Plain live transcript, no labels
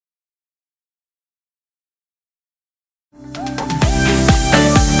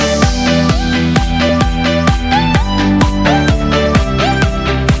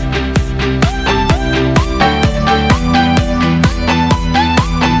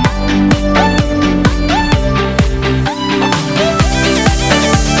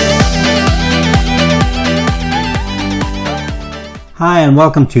Hi and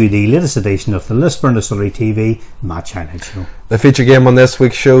welcome to the latest edition of the Lisburn Distillery TV Match Highlight Show. The feature game on this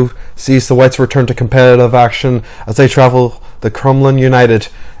week's show sees the Whites return to competitive action as they travel the Crumlin United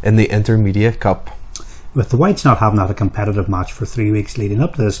in the Intermediate Cup. With the Whites not having had a competitive match for 3 weeks leading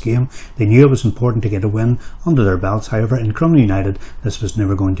up to this game, they knew it was important to get a win under their belts. However, in Crumlin United, this was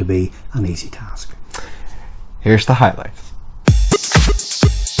never going to be an easy task. Here's the highlights.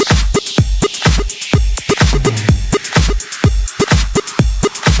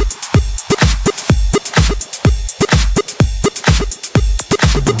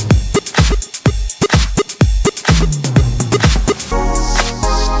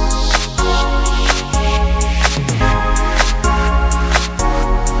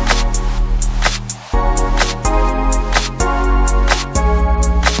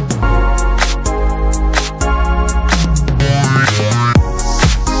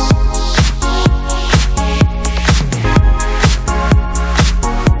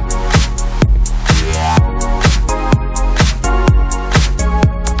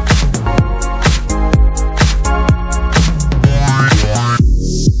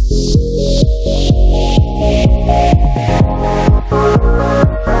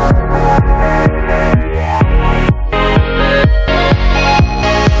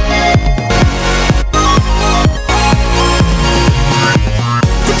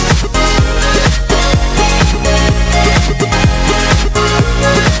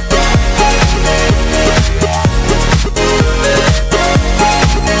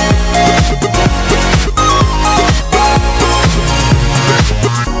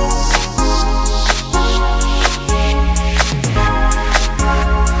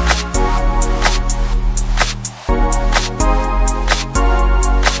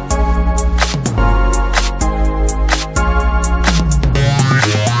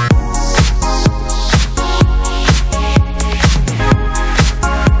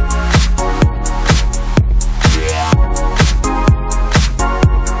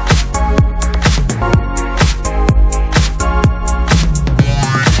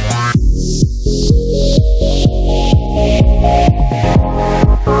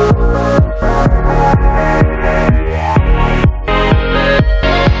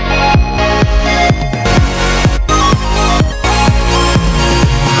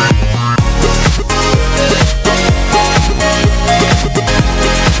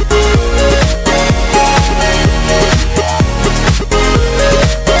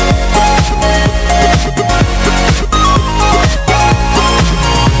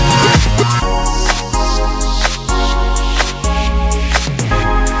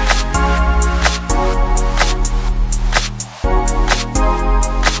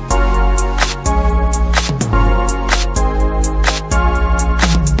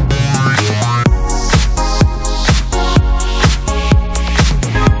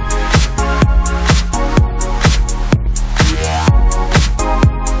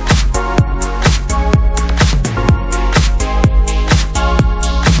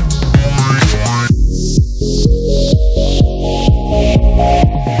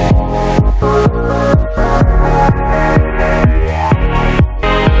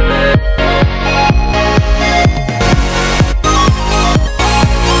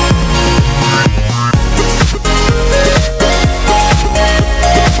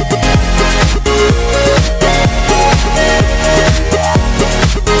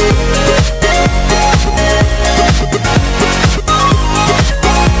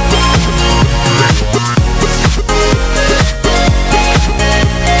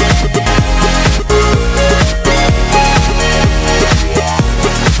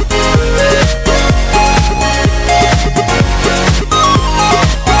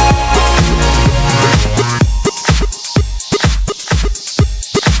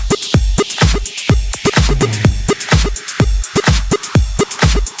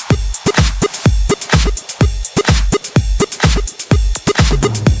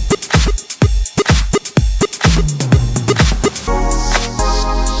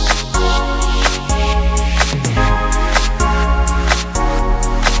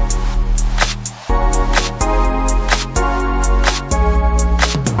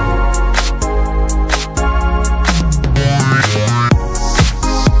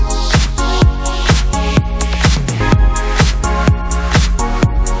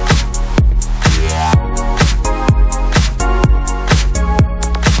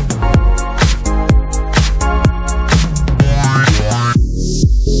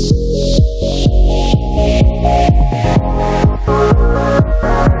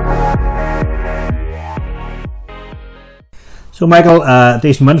 So Michael,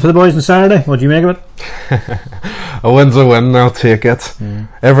 decent win for the boys on Saturday. What do you make of it? A win's a win, I'll take it.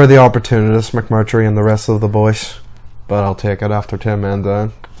 Ever the opportunist, McMurtry and the rest of the boys. But I'll take it after 10 men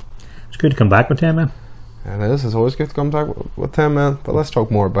down. It's good to come back with 10 men. It is, it's always good to come back with 10 men. But let's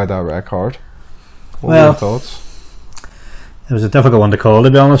talk more about that red card. What well, were your thoughts? It was a difficult one to call, to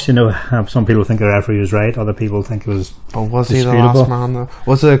be honest. You know, some people think the referee was right, other people think it was But was he disputable. the last man though?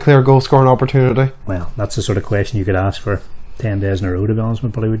 Was it a clear goal scoring opportunity? Well, that's the sort of question you could ask for 10 days in a row, to be honest.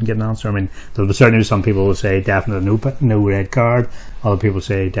 We probably wouldn't get an answer. I mean, there will certainly be some people will say definitely no red card. Other people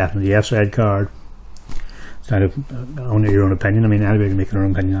say definitely yes red card. It's kind of only your own opinion. I mean, anybody can make their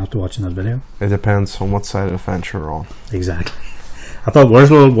own opinion after watching that video. It depends on what side of the fence you're on. Exactly. I thought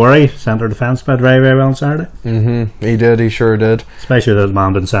Wurslow Worry centre defence played very, very well on Saturday. He did, he sure did. Especially that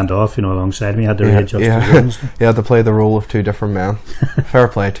man been sent off, you know, alongside me. He had to readjust his runs. He had to play the role of two different men. Fair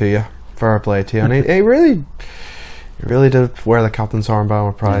play to you. Fair play to you. And he really did wear the captain's armband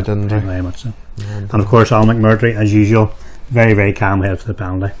with pride, didn't he? Very much so. And of course, Alan McMurtry, as usual, very, very calm head for the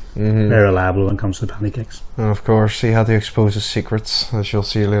penalty. Very reliable when it comes to the penalty kicks. And of course, he had to expose his secrets, as you'll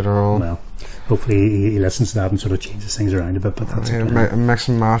see later on. Well, hopefully he listens to that and sort of changes things around a bit, but that's mix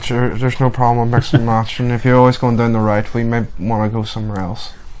and match. There's no problem with mix and match, and if you're always going down the right, we may want to go somewhere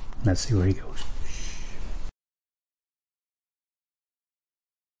else. Let's see where he goes.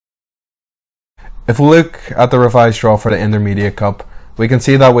 If we look at the revised draw for the Intermediate Cup, we can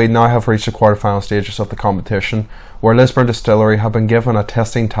see that we now have reached the quarter-final stages of the competition, where Lisburn Distillery have been given a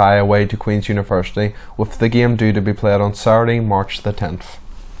testing tie away to Queen's University, with the game due to be played on Saturday, March the 10th.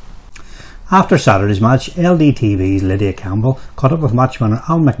 After Saturday's match, LDTV's Lydia Campbell caught up with match winner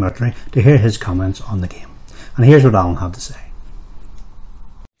Alan McMurtry to hear his comments on the game. And here's what Alan had to say.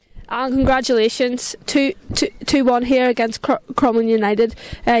 Alan, congratulations, 2-1 here against Crumlin United.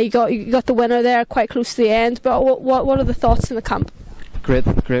 You got the winner there quite close to the end, but what are the thoughts in the camp? Great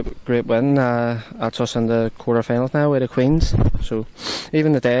win. That's us in the quarter-finals now with the Queens. So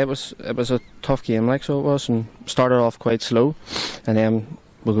even today it was a tough game, like so it was, and started off quite slow, and then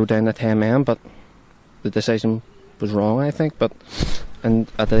we'll go down to 10 men, but the decision was wrong, I think.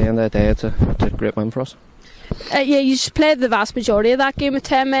 And at the end of the day, it's a great win for us. Yeah, you just played the vast majority of that game with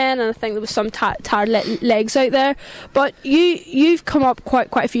 10 men, and I think there was some tired legs out there. But you've come up quite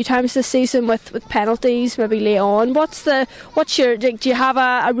a few times this season with penalties, maybe late on. Do you have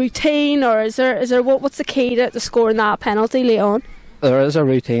a routine, or is there what's the key to scoring that penalty late on? There is a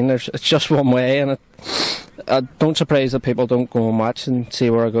routine. It's just one way, and don't surprise that people don't go and watch and see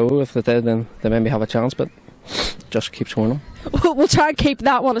where I go. If they did, then they maybe have a chance, but just keep scoring them. We'll try and keep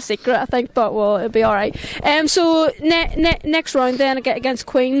that one a secret, I think, but it'll be alright. So next round then against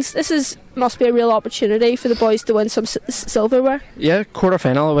Queens, must be a real opportunity for the boys to win some silverware. Yeah, quarter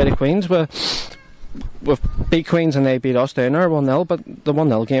final away to Queens. We've beat Queens and they beat us down there 1-0, but the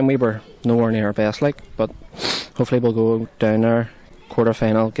 1-0 game we were nowhere near our best, but hopefully we'll go down there, quarter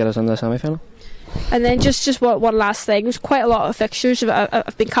final, get us into the semi final. And then just one last thing, there's quite a lot of fixtures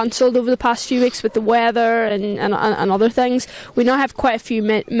have been cancelled over the past few weeks with the weather and other things. We now have quite a few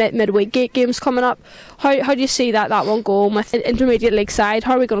midweek games coming up. How do you see that one going with the Intermediate League side?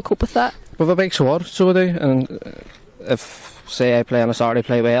 How are we going to cope with that? We have a big squad, so we do, and if say I play on a Saturday,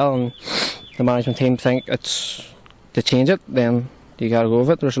 play well, and the management team think it's to change it, then you got to go with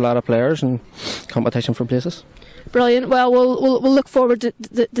it. There's a lot of players and competition for places. Brilliant. Well, we'll look forward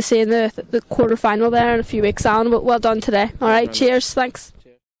to seeing the quarter final there in a few weeks, Alan. Well done today. All right, cheers. Thanks.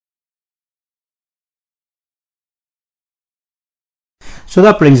 So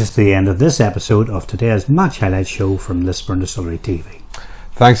that brings us to the end of this episode of today's Match Highlights show from Lisburn Distillery TV.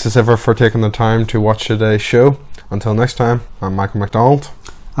 Thanks as ever for taking the time to watch today's show. Until next time, I'm Michael McDonald.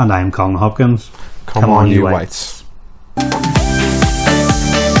 And I'm Colin Hopkins. Come on, you Whites.